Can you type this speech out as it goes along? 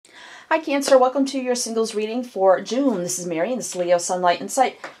Hi Cancer, welcome to your singles reading for June. This is Mary and this is Leo Sunlight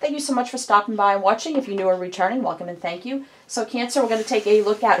Insight. Thank you so much for stopping by and watching. If you're new or returning, welcome and thank you. So Cancer, we're going to take a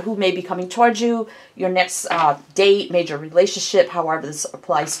look at who may be coming towards you, your next date, major relationship, however this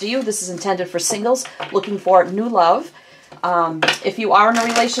applies to you. This is intended for singles looking for new love. If you are in a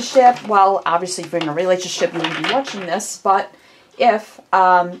relationship, well, obviously if you're in a relationship, you wouldn't be watching this, but if,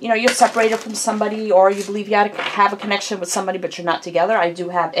 you're separated from somebody or you believe you have a connection with somebody but you're not together, I do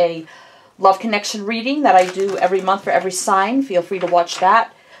have a love connection reading that I do every month for every sign. Feel free to watch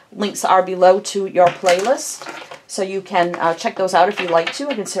that. Links are below to your playlist, so you can check those out if you like to.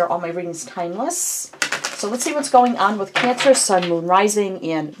 I consider all my readings timeless. So let's see what's going on with Cancer, Sun, Moon, Rising,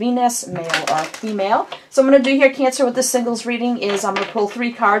 and Venus, male or female. So I'm going to do here, Cancer, with this singles reading is I'm going to pull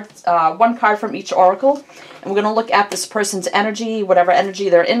 3 cards, 1 card from each oracle. And we're going to look at this person's energy, whatever energy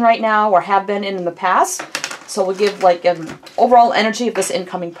they're in right now or have been in the past. So we'll give like an overall energy of this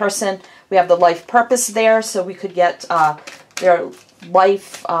incoming person. We have the life purpose there, so we could get their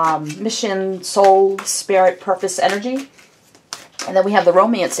life, mission, soul, spirit, purpose, energy. And then we have the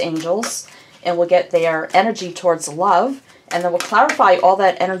romance angels, and we'll get their energy towards love. And then we'll clarify all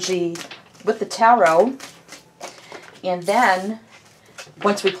that energy with the tarot. And then,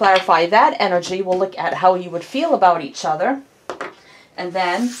 once we clarify that energy, we'll look at how you would feel about each other. And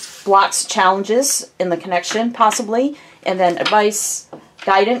then blocks, challenges in the connection, possibly. And then advice,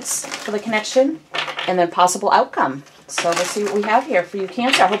 guidance for the connection. And then possible outcome. So let's see what we have here for you,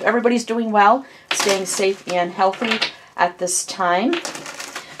 Cancer. I hope everybody's doing well, staying safe and healthy at this time.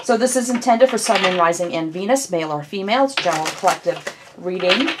 So this is intended for Sun, Moon, Rising, and Venus, male or female. It's general collective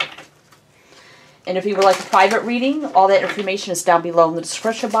reading. And if you would like a private reading, all that information is down below in the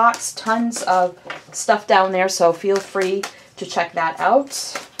description box. Tons of stuff down there, so feel free to check that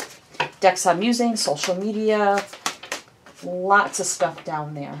out. Decks I'm using, social media, lots of stuff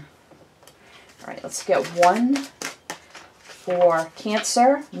down there. All right, let's get one for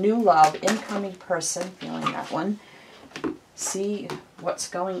Cancer, new love, incoming person, feeling that one. See what's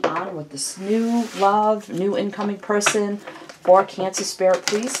going on with this new love, new incoming person for Cancer Spirit,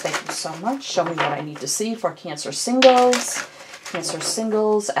 please. Thank you so much. Show me what I need to see for Cancer singles. Cancer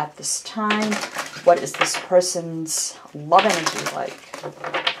singles at this time. What is this person's love energy like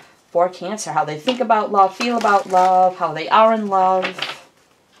for Cancer? How they think about love, feel about love, how they are in love.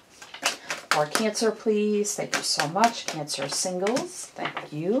 For Cancer, please. Thank you so much. Cancer singles.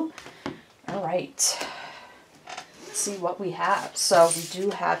 Thank you. All right. Let's see what we have. So we do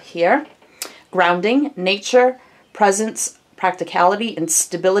have here grounding, nature, presence, practicality, and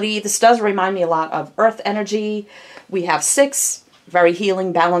stability. This does remind me a lot of earth energy. We have 6, very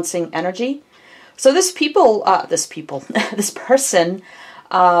healing, balancing energy. So this this person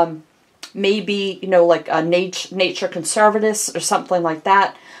may be, like a nature conservative or something like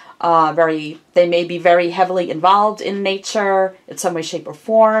that. They may be very heavily involved in nature in some way, shape, or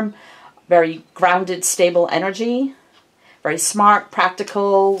form. Very grounded, stable energy. Very smart,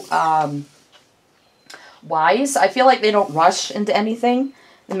 practical, wise. I feel like they don't rush into anything.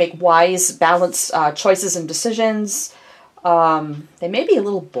 They make wise, balanced choices and decisions. They may be a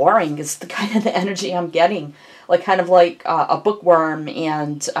little boring is the kind of the energy I'm getting. Like kind of like a bookworm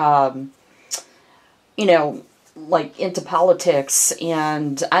and, like into politics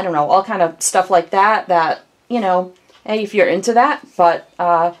and I don't know, all kind of stuff like that, hey, if you're into that, but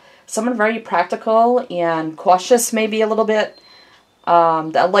someone very practical and cautious maybe a little bit,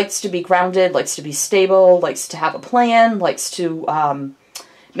 that likes to be grounded, likes to be stable, likes to have a plan, likes to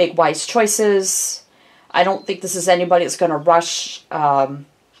make wise choices. I don't think this is anybody that's going to rush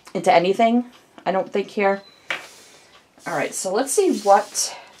into anything, I don't think here. All right, so let's see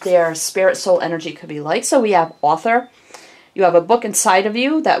what their spirit soul energy could be like. So we have author. You have a book inside of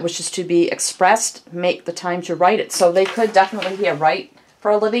you that wishes to be expressed. Make the time to write it. So they could definitely here write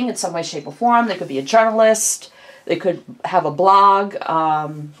for a living in some way, shape, or form. They could be a journalist. They could have a blog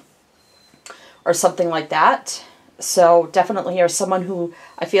or something like that. So definitely here someone who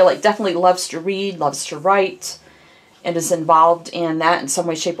I feel like definitely loves to read, loves to write, and is involved in that in some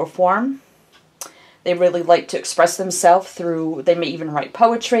way, shape, or form. They really like to express themselves through, they may even write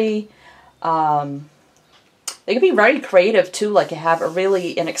poetry. They could be very creative too, like have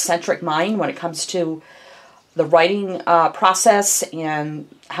an eccentric mind when it comes to the writing process and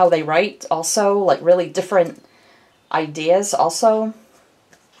how they write also, like really different ideas also.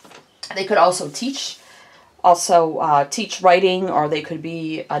 They could also teach writing, or they could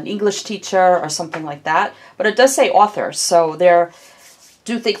be an English teacher or something like that. But it does say author, so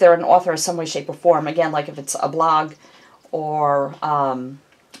do think they're an author in some way, shape, or form. Again, like if it's a blog or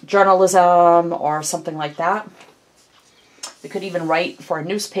journalism or something like that. They could even write for a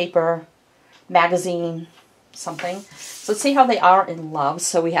newspaper, magazine, something. So let's see how they are in love.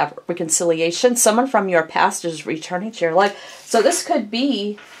 So we have reconciliation. Someone from your past is returning to your life. So this could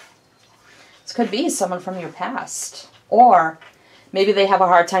be someone from your past. Or maybe they have a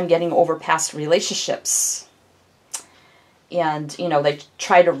hard time getting over past relationships. And, you know, they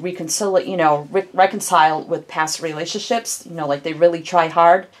try to reconcile with past relationships. You know, like they really try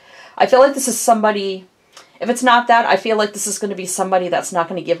hard. I feel like this is somebody, if it's not that, I feel like this is going to be somebody that's not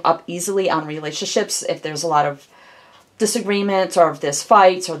going to give up easily on relationships. If there's a lot of disagreements, or if there's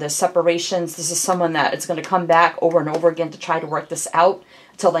fights, or there's separations, this is someone that is going to come back over and over again to try to work this out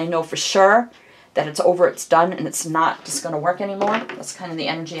until they know for sure that it's over, it's done, and it's not just going to work anymore. That's kind of the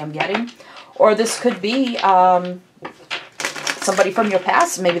energy I'm getting. Or this could be somebody from your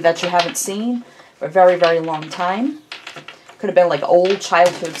past, maybe that you haven't seen for a very, very long time. Could have been like an old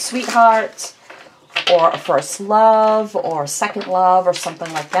childhood sweetheart, or a first love, or a second love, or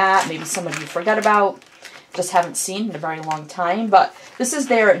something like that. Maybe somebody you forget about, just haven't seen in a very long time. But this is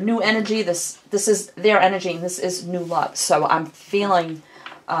their new energy. This is their energy, and this is new love. So I'm feeling,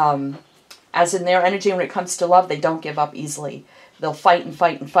 as in their energy, when it comes to love, they don't give up easily. They'll fight and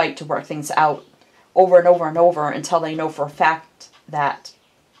fight and fight to work things out over and over and over until they know for a fact that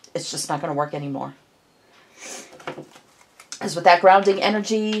it's just not going to work anymore. As with that grounding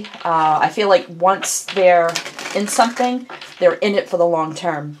energy, I feel like once they're in something, they're in it for the long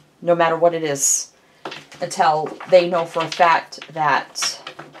term, no matter what it is, until they know for a fact that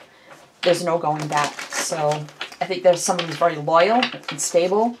there's no going back. So I think there's someone who's very loyal and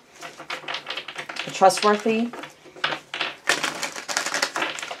stable and trustworthy.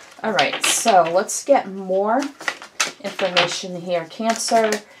 All right, so let's get more information here.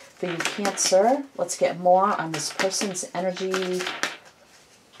 Cancer, for you Cancer, let's get more on this person's energy.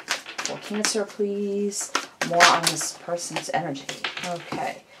 For Cancer, please. More on this person's energy.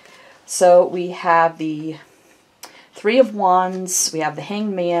 Okay, so we have the Three of Wands, we have the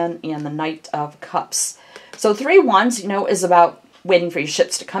Hanged Man, and the Knight of Cups. So Three of Wands, you know, is about waiting for your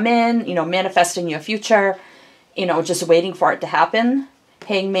ships to come in, you know, manifesting your future, you know, just waiting for it to happen.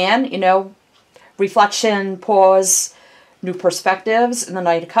 Hanged Man, you know, reflection, pause, new perspectives, and the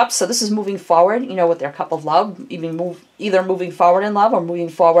Knight of Cups. So this is moving forward, you know, with their cup of love, either moving forward in love or moving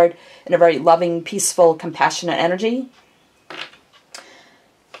forward in a very loving, peaceful, compassionate energy.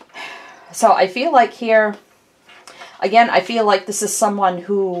 So I feel like here, again, I feel like this is someone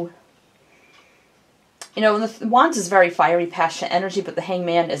who, you know, the Wands is very fiery, passionate energy, but the Hanged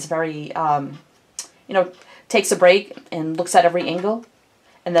Man is very, you know, takes a break and looks at every angle.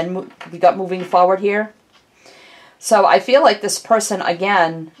 And then we got moving forward here. So I feel like this person,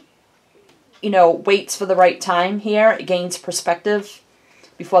 again, you know, waits for the right time here, gains perspective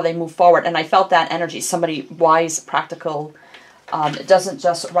before they move forward. And I felt that energy, somebody wise, practical. It doesn't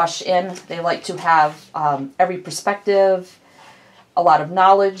just rush in. They like to have every perspective, a lot of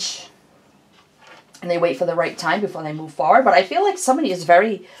knowledge, and they wait for the right time before they move forward. But I feel like somebody is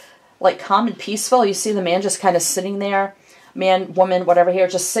very, like, calm and peaceful. You see the man just kind of sitting there. Man, woman, whatever here,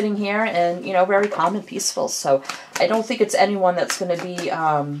 just sitting here and, you know, very calm and peaceful. So I don't think it's anyone that's going to be,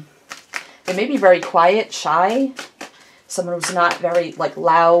 they may be very quiet, shy, someone who's not very, like,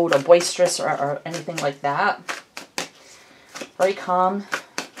 loud or boisterous or anything like that. Very calm.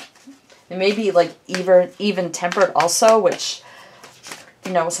 They may be, like, even-tempered also, which,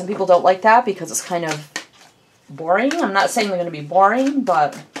 you know, some people don't like that because it's kind of boring. I'm not saying they're going to be boring,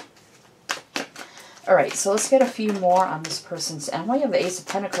 but... Alright, so let's get a few more on this person's end. We have the Ace of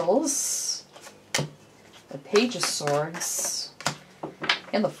Pentacles, the Page of Swords,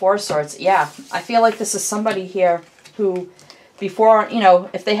 and the Four of Swords. Yeah, I feel like this is somebody here who, before, you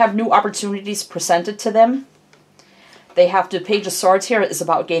know, if they have new opportunities presented to them, they have to, Page of Swords here is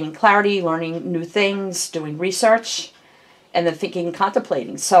about gaining clarity, learning new things, doing research, and then thinking and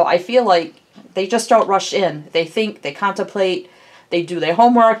contemplating. So I feel like they just don't rush in. They think, they contemplate, they do their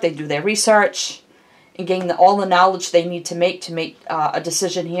homework, they do their research, and gain all the knowledge they need to make a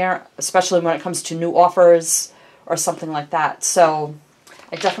decision here, especially when it comes to new offers or something like that. So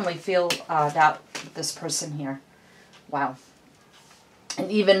I definitely feel that this person here. Wow. And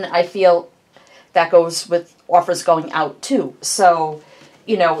even I feel that goes with offers going out too. So,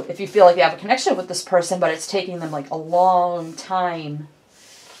 you know, if you feel like you have a connection with this person, but it's taking them like a long time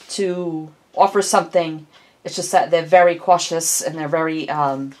to offer something, it's just that they're very cautious and they're very...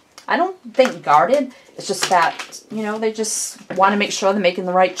 I don't think guarded. It's just that, you know, they just want to make sure they're making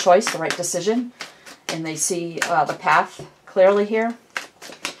the right choice, the right decision. And they see the path clearly here.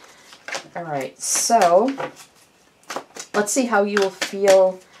 All right, so let's see how you will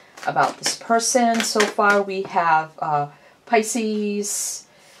feel about this person. So far we have Pisces.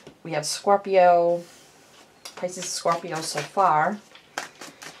 We have Scorpio. Pisces, Scorpio so far.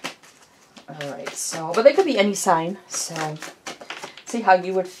 Alright, so, but they could be any sign, so see how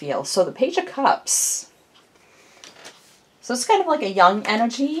you would feel. So the Page of Cups. So it's kind of like a young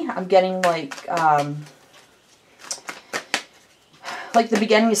energy. I'm getting like the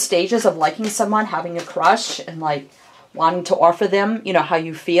beginning stages of liking someone, having a crush, and like wanting to offer them, you know, how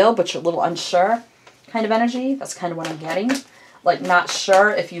you feel, but you're a little unsure kind of energy. That's kind of what I'm getting. Like not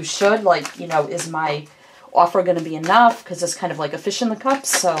sure if you should, like, you know, is my offer going to be enough? Because it's kind of like a fish in the cup.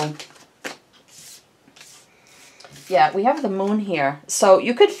 So yeah, we have the moon here. So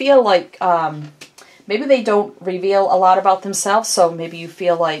you could feel like maybe they don't reveal a lot about themselves. So maybe you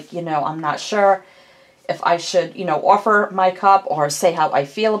feel like, you know, I'm not sure if I should, you know, offer my cup or say how I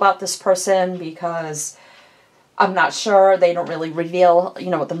feel about this person because I'm not sure. They don't really reveal, you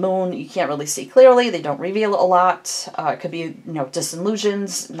know, with the moon, you can't really see clearly. They don't reveal a lot. It could be, you know,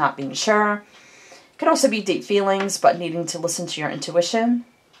 disillusions, not being sure. It could also be deep feelings, but needing to listen to your intuition.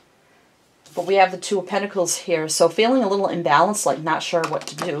 But we have the Two of Pentacles here. So feeling a little imbalanced, like not sure what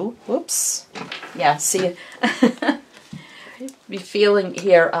to do. Whoops. Yeah, see, be feeling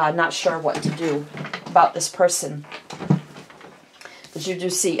here, not sure what to do about this person. Because you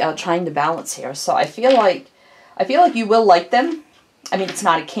do see trying to balance here. So I feel like you will like them. I mean, it's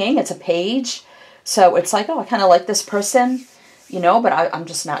not a king, it's a page. So it's like, oh, I kind of like this person, you know, but I'm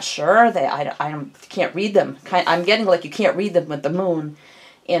just not sure. I can't read them. I'm getting like you can't read them with the moon.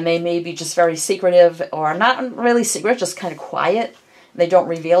 And they may be just very secretive or not really secret, just kind of quiet. They don't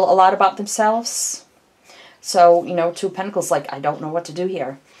reveal a lot about themselves. So, you know, Two of Pentacles, like, I don't know what to do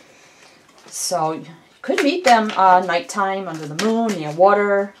here. So you could meet them nighttime under the moon, near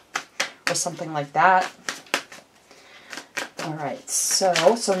water, or something like that. All right, so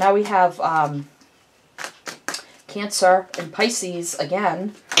now we have Cancer and Pisces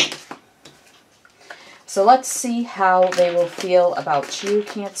again. So let's see how they will feel about you,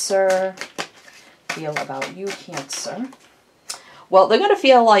 Cancer. Feel about you, Cancer. Well, they're going to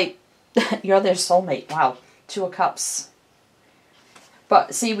feel like you're their soulmate. Wow, Two of Cups.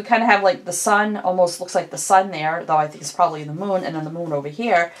 But see, we kind of have like the sun, almost looks like the sun there, though I think it's probably the moon, and then the moon over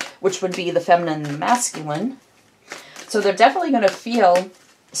here, which would be the feminine and the masculine. So they're definitely going to feel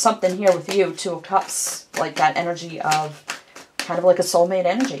something here with you, Two of Cups, like that energy of kind of like a soulmate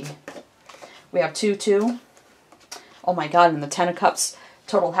energy. We have 2-2. Oh my God, and the Ten of Cups,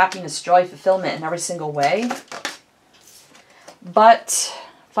 total happiness, joy, fulfillment in every single way. But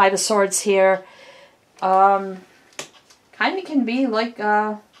Five of Swords here, kind of can be like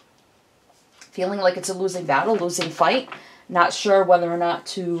feeling like it's a losing battle, losing fight. Not sure whether or not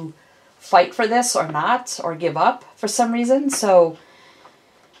to fight for this or not, or give up for some reason. So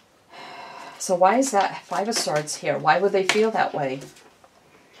why is that Five of Swords here? Why would they feel that way?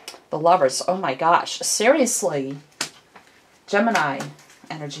 The Lovers, oh my gosh, seriously. Gemini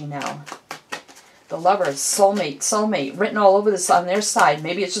energy now. The Lovers, soulmate, written all over this on their side.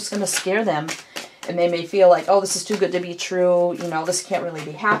 Maybe it's just going to scare them. And they may feel like, oh, this is too good to be true. You know, this can't really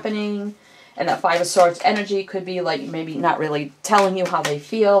be happening. And that Five of Swords energy could be like maybe not really telling you how they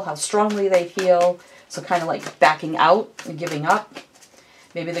feel, how strongly they feel. So kind of like backing out and giving up.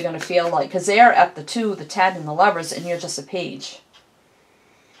 Maybe they're going to feel like, because they're at the 2, the 10, and the Lovers, and you're just a page.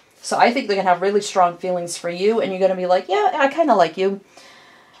 So I think they're going to have really strong feelings for you, and you're going to be like, yeah, I kind of like you.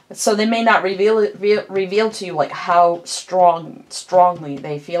 So they may not reveal to you like how strongly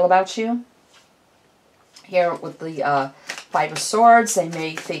they feel about you. Here with the Five of Swords, they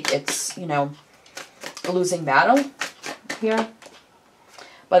may think it's, you know, a losing battle here.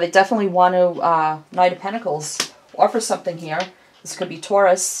 But they definitely want to, Knight of Pentacles, offer something here. This could be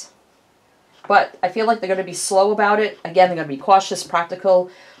Taurus. But I feel like they're going to be slow about it. Again, they're going to be cautious, practical.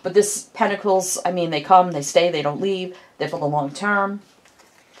 But this Pentacles, I mean, they come, they stay, they don't leave. They're for the long term.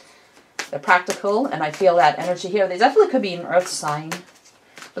 They're practical, and I feel that energy here. They definitely could be an earth sign.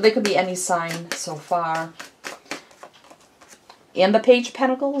 But they could be any sign so far. And the Page of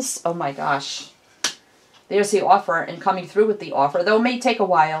Pentacles, oh my gosh. There's the offer, and coming through with the offer. Though it may take a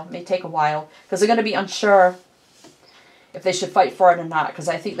while, because they're going to be unsure if they should fight for it or not, because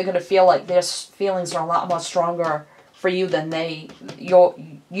I think they're going to feel like their feelings are a lot more stronger for you than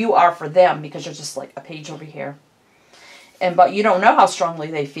you are for them, because you're just like a page over here. But you don't know how strongly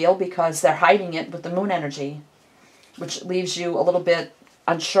they feel because they're hiding it with the moon energy, which leaves you a little bit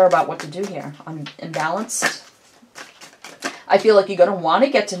unsure about what to do here. Imbalanced. I feel like you're going to want to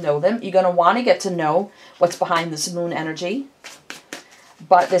get to know them. You're going to want to get to know what's behind this moon energy.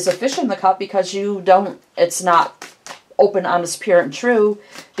 But there's a fish in the cup because you don't, it's not open, honest, pure, and true,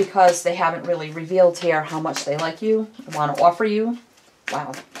 because they haven't really revealed here how much they like you and want to offer you.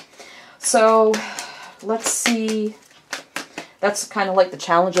 Wow. So let's see. That's kind of like the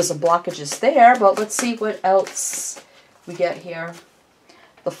challenges and blockages there, but let's see what else we get here.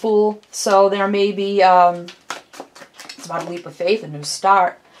 The Fool. So there may be, it's about a leap of faith, a new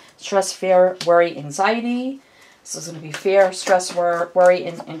start. Stress, fear, worry, anxiety. This is going to be fear, stress, worry,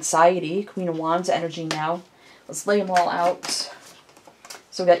 and anxiety. Queen of Wands energy now. Let's lay them all out.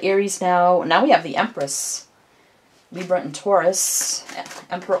 So we got Aries now. Now we have the Empress. Libra and Taurus.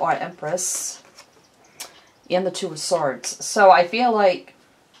 Emperor or Empress. And the Two of Swords. So I feel like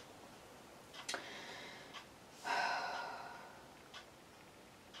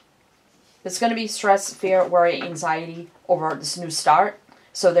it's going to be stress, fear, worry, anxiety over this new start.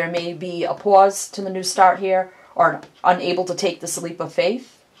 So there may be a pause to the new start here, or unable to take this leap of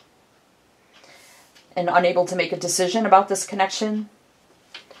faith, and unable to make a decision about this connection.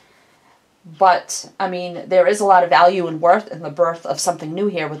 But, I mean, there is a lot of value and worth in the birth of something new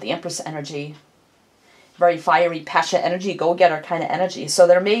here with the Empress energy. Very fiery, passionate energy, go-getter kind of energy. So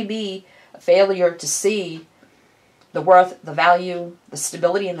there may be a failure to see the worth, the value, the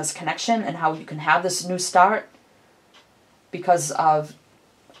stability in this connection, and how you can have this new start because of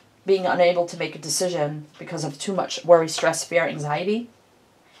being unable to make a decision because of too much worry, stress, fear, anxiety,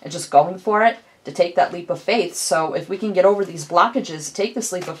 and just going for it to take that leap of faith. So if we can get over these blockages, take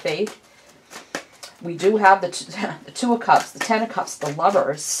this leap of faith, we do have the Two of Cups, the Ten of Cups, the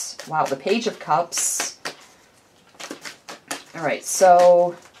Lovers. Wow, the Page of Cups. All right,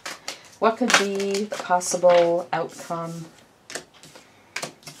 so what could be the possible outcome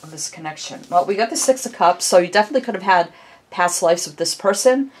of this connection? Well, we got the Six of Cups, so you definitely could have had past lives with this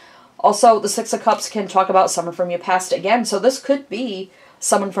person. Also, the Six of Cups can talk about someone from your past again. So this could be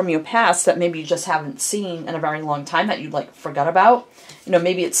someone from your past that maybe you just haven't seen in a very long time that you like forgot about. You know,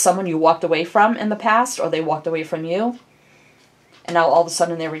 maybe it's someone you walked away from in the past, or they walked away from you. And now all of a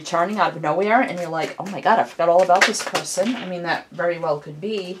sudden they're returning out of nowhere, and you're like, oh my God, I forgot all about this person. I mean, that very well could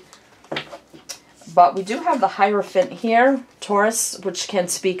be. But we do have the Hierophant here, Taurus, which can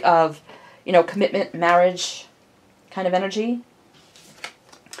speak of, you know, commitment, marriage kind of energy.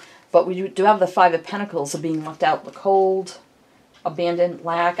 But we do have the Five of Pentacles of being left out in the cold, abandoned,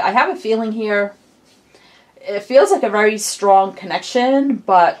 lack. I have a feeling here, it feels like a very strong connection,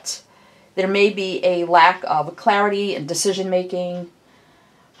 but there may be a lack of clarity and decision-making,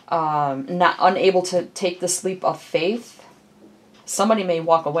 not unable to take this leap of faith. Somebody may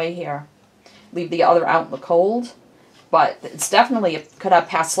walk away here, leave the other out in the cold, but it's definitely, it could have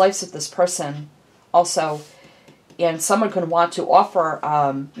past lives with this person also, and someone could want to offer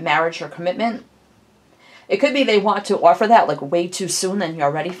marriage or commitment. It could be they want to offer that like way too soon than you're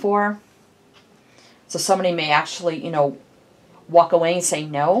ready for. So somebody may actually, you know, walk away and say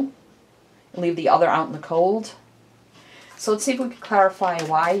no, and leave the other out in the cold. So let's see if we can clarify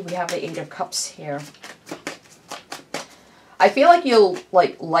why we have the Eight of Cups here. I feel like you'll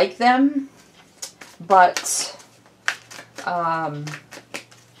like them, but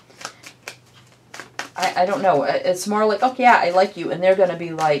I don't know. It's more like, okay, yeah, I like you. And they're going to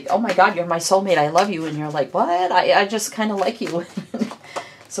be like, oh my God, you're my soulmate. I love you. And you're like, what? I just kind of like you.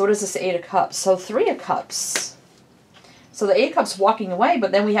 So what is this Eight of Cups? So Three of Cups. So the Eight of Cups walking away,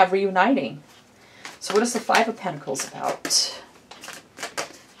 but then we have reuniting. So what is the Five of Pentacles about?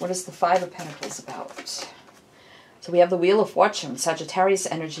 What is the Five of Pentacles about? So we have the Wheel of Fortune, Sagittarius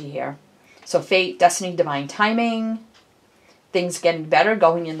energy here. So fate, destiny, divine timing, things getting better,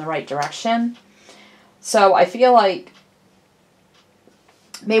 going in the right direction. So I feel like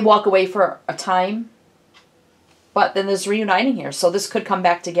may walk away for a time, but then there's reuniting here. So this could come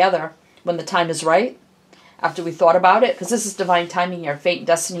back together when the time is right, after we thought about it, because this is divine timing here, fate and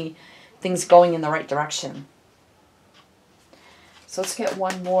destiny, things going in the right direction. So let's get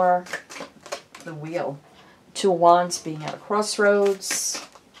one more, the Wheel. Two of Wands being at a crossroads.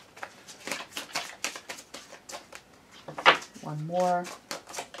 One more.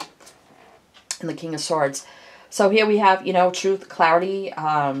 And the King of Swords. So here we have, you know, truth, clarity,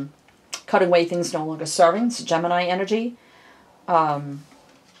 cutting away things no longer serving. It's Gemini energy.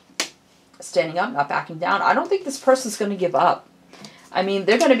 Standing up, not backing down. I don't think this person's going to give up. I mean,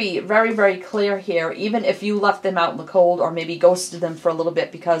 they're going to be very, very clear here, even if you left them out in the cold or maybe ghosted them for a little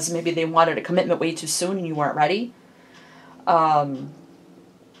bit because maybe they wanted a commitment way too soon and you weren't ready. I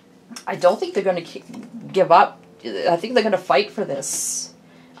don't think they're going to give up. I think they're going to fight for this.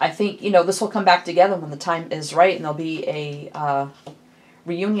 I think, you know, this will come back together when the time is right, and there'll be a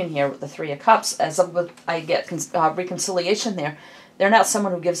reunion here with the Three of Cups. As I get reconciliation there, they're not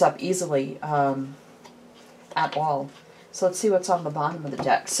someone who gives up easily at all. So let's see what's on the bottom of the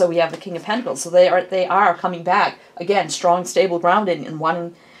deck. So we have the King of Pentacles. So they are coming back. Again, strong, stable, grounded, and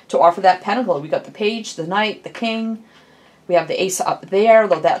wanting to offer that pentacle. We got the Page, the Knight, the King. We have the Ace up there,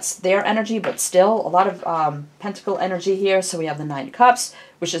 though that's their energy, but still a lot of pentacle energy here. So we have the Nine of Cups,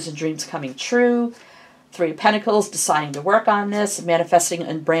 wishes and dreams coming true. Three of Pentacles, deciding to work on this, manifesting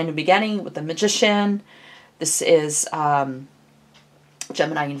a brand new beginning with the Magician. This is Gemini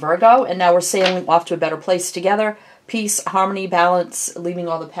and Virgo, and now we're sailing off to a better place together. Peace, harmony, balance, leaving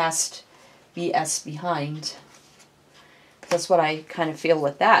all the past BS behind. That's what I kind of feel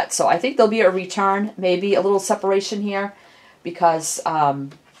with that. So I think there'll be a return, maybe a little separation here, because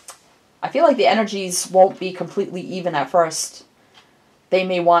I feel like the energies won't be completely even at first. They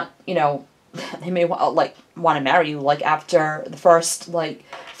may want, you know, they may want to marry you like after the first like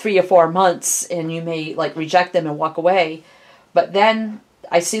 3 or 4 months, and you may like reject them and walk away. But then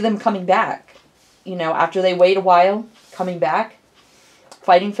I see them coming back. You know, after they wait a while, coming back,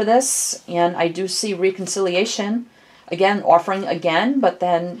 fighting for this. And I do see reconciliation, again, offering again, but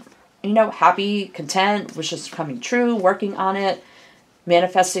then, you know, happy, content, wishes coming true, working on it,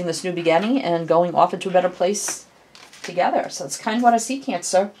 manifesting this new beginning, and going off into a better place together. So that's kind of what I see,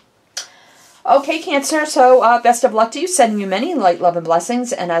 Cancer. Okay, Cancer, so best of luck to you, sending you many light, love, and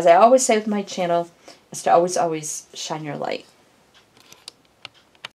blessings. And as I always say with my channel, is to always, always shine your light.